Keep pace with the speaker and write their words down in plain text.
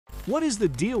What is the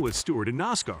deal with Stewart and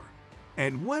NASCAR?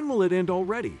 And when will it end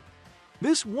already?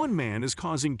 This one man is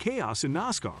causing chaos in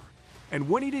NASCAR, and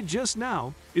what he did just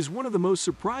now is one of the most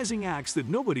surprising acts that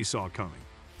nobody saw coming.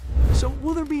 So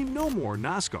will there be no more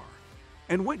NASCAR?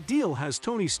 And what deal has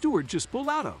Tony Stewart just pulled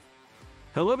out of?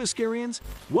 Hello Nascarians,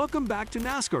 welcome back to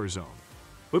NASCAR Zone.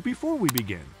 But before we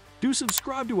begin, do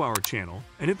subscribe to our channel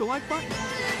and hit the like button.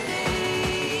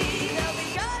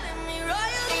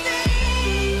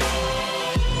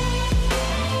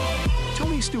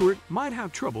 Tony Stewart might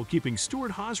have trouble keeping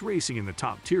Stewart-Haas Racing in the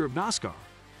top tier of NASCAR,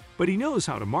 but he knows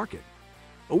how to market.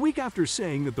 A week after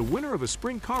saying that the winner of a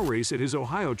sprint car race at his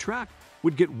Ohio track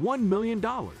would get $1 million,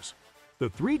 the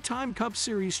three-time Cup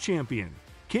Series champion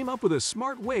came up with a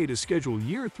smart way to schedule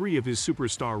Year 3 of his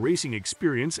superstar racing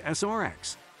experience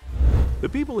SRX. The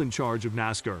people in charge of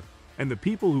NASCAR and the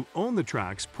people who own the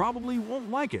tracks probably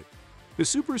won't like it. The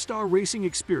Superstar Racing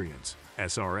Experience,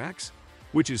 SRX,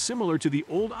 which is similar to the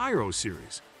old Aero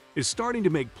series, is starting to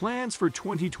make plans for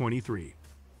 2023.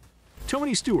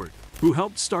 Tony Stewart, who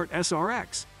helped start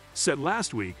SRX, said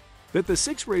last week that the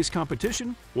six-race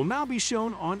competition will now be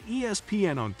shown on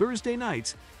ESPN on Thursday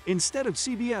nights instead of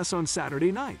CBS on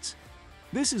Saturday nights.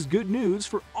 This is good news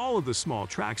for all of the small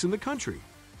tracks in the country.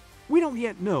 We don't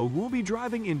yet know who will be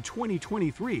driving in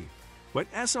 2023,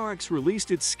 but SRX released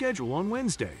its schedule on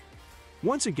Wednesday.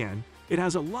 Once again, it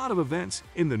has a lot of events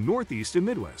in the Northeast and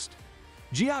Midwest.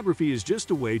 Geography is just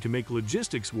a way to make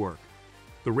logistics work.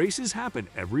 The races happen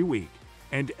every week,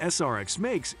 and SRX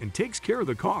makes and takes care of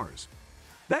the cars.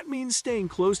 That means staying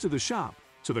close to the shop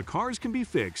so the cars can be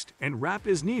fixed and wrapped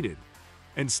as needed,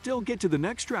 and still get to the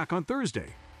next track on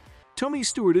Thursday. Tony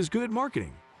Stewart is good at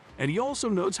marketing, and he also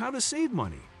knows how to save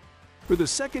money. For the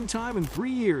second time in 3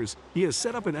 years, he has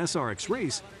set up an SRX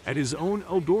race at his own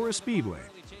Eldora Speedway.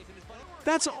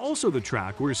 That's also the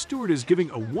track where Stewart is giving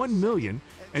a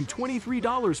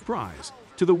 $1,023 prize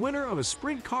to the winner of a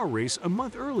sprint car race a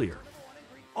month earlier.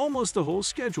 Almost the whole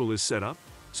schedule is set up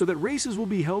so that races will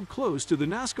be held close to the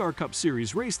NASCAR Cup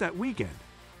Series race that weekend.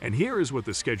 And here is what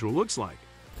the schedule looks like.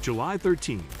 July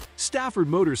 13, Stafford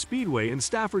Motor Speedway in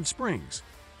Stafford Springs,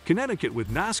 Connecticut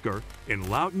with NASCAR in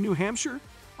Loudoun, New Hampshire.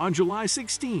 On July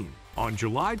 16, on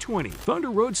July 20, Thunder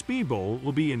Road Speed Bowl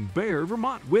will be in Bear,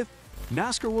 Vermont with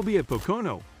NASCAR will be at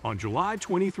Pocono on July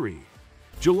 23.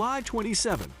 July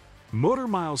 27, Motor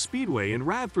Mile Speedway in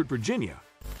Radford, Virginia,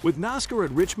 with NASCAR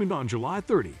at Richmond on July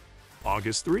 30.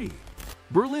 August 3,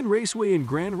 Berlin Raceway in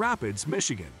Grand Rapids,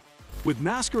 Michigan, with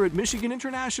NASCAR at Michigan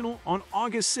International on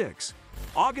August 6.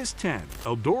 August 10,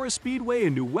 Eldora Speedway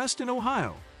in New Weston,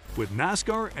 Ohio, with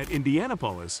NASCAR at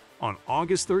Indianapolis on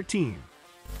August 13.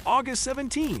 August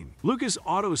 17, Lucas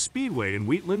Auto Speedway in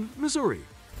Wheatland, Missouri,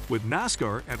 with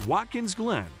NASCAR at Watkins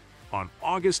Glen on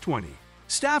August 20.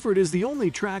 Stafford is the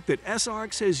only track that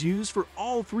SRX has used for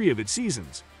all 3 of its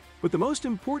seasons. But the most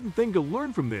important thing to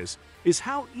learn from this is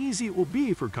how easy it will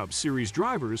be for Cup Series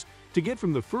drivers to get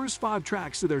from the first 5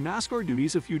 tracks to their NASCAR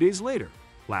duties a few days later.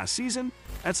 Last season,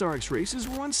 SRX races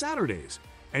were on Saturdays,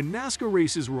 and NASCAR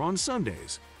races were on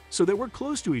Sundays, so they were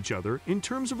close to each other in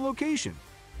terms of location.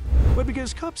 But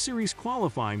because Cup Series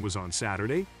qualifying was on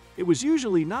Saturday, it was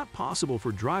usually not possible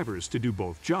for drivers to do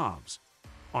both jobs.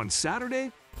 On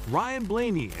Saturday, Ryan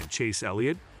Blaney and Chase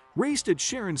Elliott raced at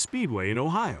Sharon Speedway in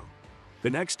Ohio. The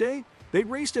next day, they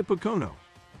raced at Pocono,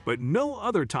 but no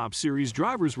other Top Series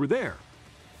drivers were there.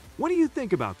 What do you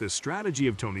think about this strategy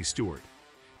of Tony Stewart?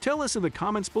 Tell us in the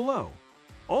comments below.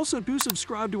 Also, do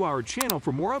subscribe to our channel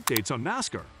for more updates on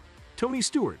NASCAR. Tony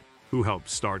Stewart, who helped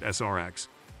start SRX,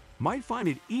 might find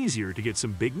it easier to get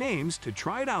some big names to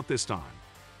try it out this time.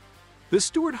 The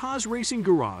Stewart-Haas Racing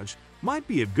Garage might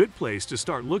be a good place to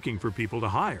start looking for people to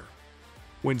hire.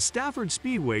 When Stafford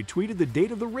Speedway tweeted the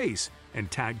date of the race and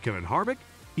tagged Kevin Harvick,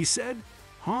 he said,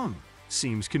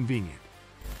 seems convenient.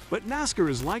 But NASCAR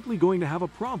is likely going to have a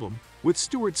problem with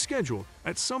Stewart's schedule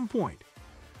at some point.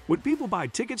 When people buy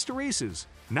tickets to races,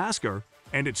 NASCAR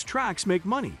and its tracks make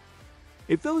money.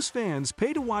 If those fans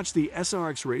pay to watch the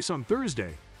SRX race on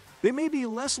Thursday, they may be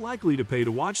less likely to pay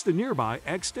to watch the nearby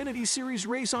Xfinity Series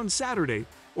race on Saturday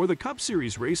or the Cup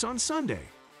Series race on Sunday.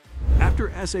 After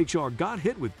SHR got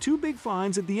hit with 2 big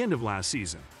fines at the end of last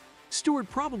season, Stewart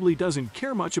probably doesn't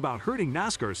care much about hurting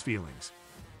NASCAR's feelings.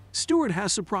 Stewart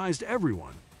has surprised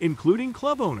everyone, including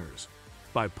club owners,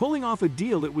 by pulling off a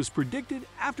deal that was predicted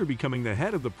after becoming the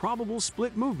head of the probable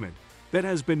split movement that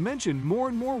has been mentioned more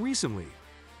and more recently.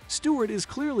 Stewart is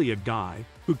clearly a guy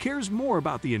who cares more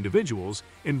about the individuals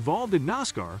involved in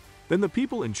NASCAR than the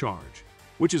people in charge,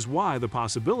 which is why the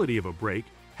possibility of a break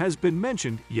has been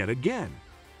mentioned yet again.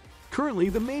 Currently,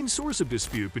 the main source of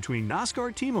dispute between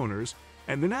NASCAR team owners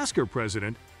and the NASCAR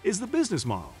president is the business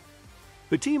model.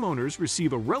 The team owners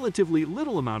receive a relatively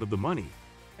little amount of the money,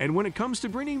 and when it comes to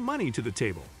bringing money to the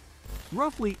table,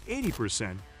 roughly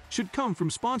 80% should come from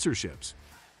sponsorships.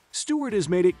 Stewart has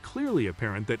made it clearly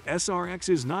apparent that SRX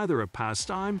is neither a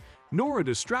pastime nor a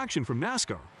distraction from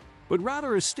NASCAR, but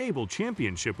rather a stable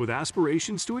championship with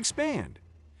aspirations to expand.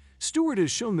 Stewart has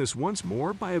shown this once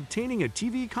more by obtaining a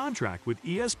TV contract with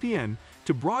ESPN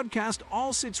to broadcast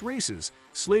all 6 races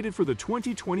slated for the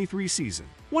 2023 season.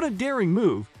 What a daring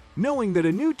move, knowing that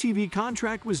a new TV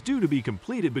contract was due to be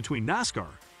completed between NASCAR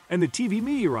and the TV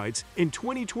media rights in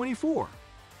 2024.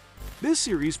 This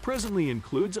series presently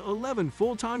includes 11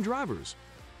 full-time drivers,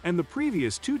 and the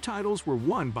previous 2 titles were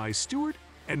won by Stewart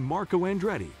and Marco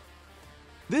Andretti.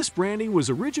 This branding was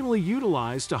originally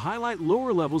utilized to highlight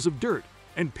lower levels of dirt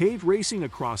and paved racing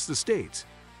across the states,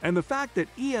 and the fact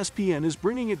that ESPN is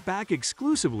bringing it back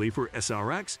exclusively for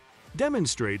SRX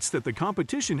demonstrates that the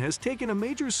competition has taken a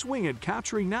major swing at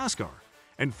capturing NASCAR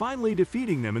and finally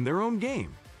defeating them in their own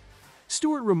game.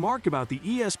 Stewart remarked about the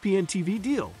ESPN TV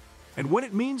deal and what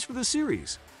it means for the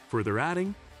series, further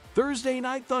adding, "Thursday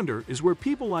Night Thunder is where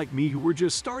people like me who were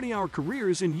just starting our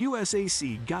careers in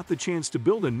USAC got the chance to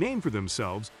build a name for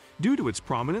themselves due to its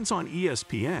prominence on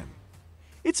ESPN.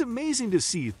 It's amazing to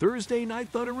see Thursday Night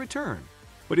Thunder return,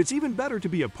 but it's even better to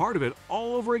be a part of it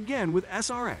all over again with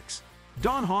SRX."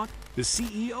 Don Hawk, the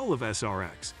CEO of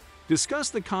SRX,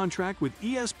 discussed the contract with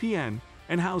ESPN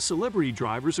and how celebrity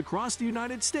drivers across the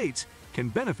United States can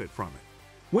benefit from it.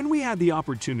 "When we had the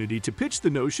opportunity to pitch the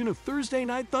notion of Thursday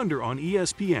Night Thunder on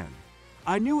ESPN,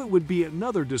 I knew it would be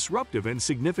another disruptive and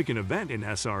significant event in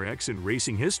SRX and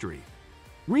racing history,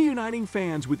 reuniting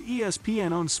fans with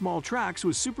ESPN on small tracks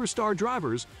with superstar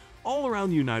drivers all around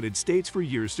the United States for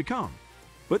years to come.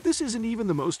 But this isn't even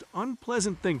the most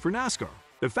unpleasant thing for NASCAR.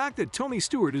 The fact that Tony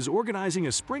Stewart is organizing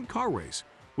a sprint car race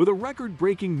with a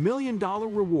record-breaking $1 million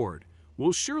reward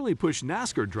will surely push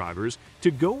NASCAR drivers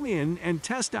to go in and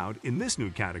test out in this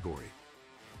new category.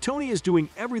 Tony is doing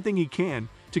everything he can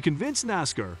to convince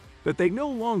NASCAR that they no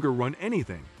longer run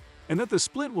anything and that the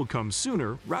split will come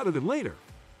sooner rather than later.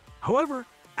 However,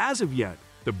 as of yet,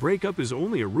 the breakup is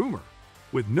only a rumor,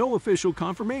 with no official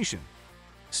confirmation.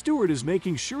 Stewart is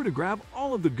making sure to grab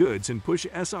all of the goods and push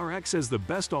SRX as the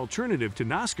best alternative to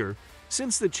NASCAR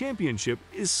since the championship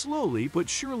is slowly but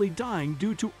surely dying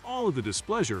due to all of the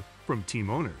displeasure from team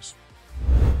owners.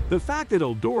 The fact that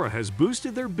Eldora has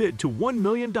boosted their bid to $1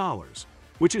 million,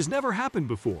 which has never happened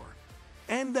before,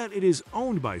 and that it is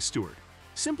owned by Stewart,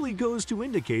 simply goes to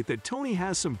indicate that Tony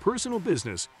has some personal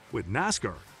business with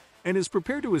NASCAR and is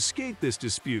prepared to escape this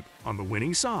dispute on the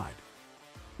winning side.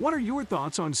 What are your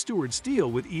thoughts on Stewart's deal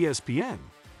with ESPN?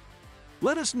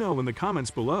 Let us know in the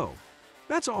comments below.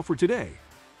 That's all for today.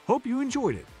 Hope you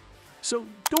enjoyed it. So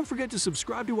don't forget to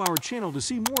subscribe to our channel to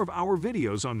see more of our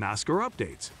videos on NASCAR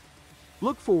updates.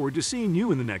 Look forward to seeing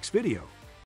you in the next video.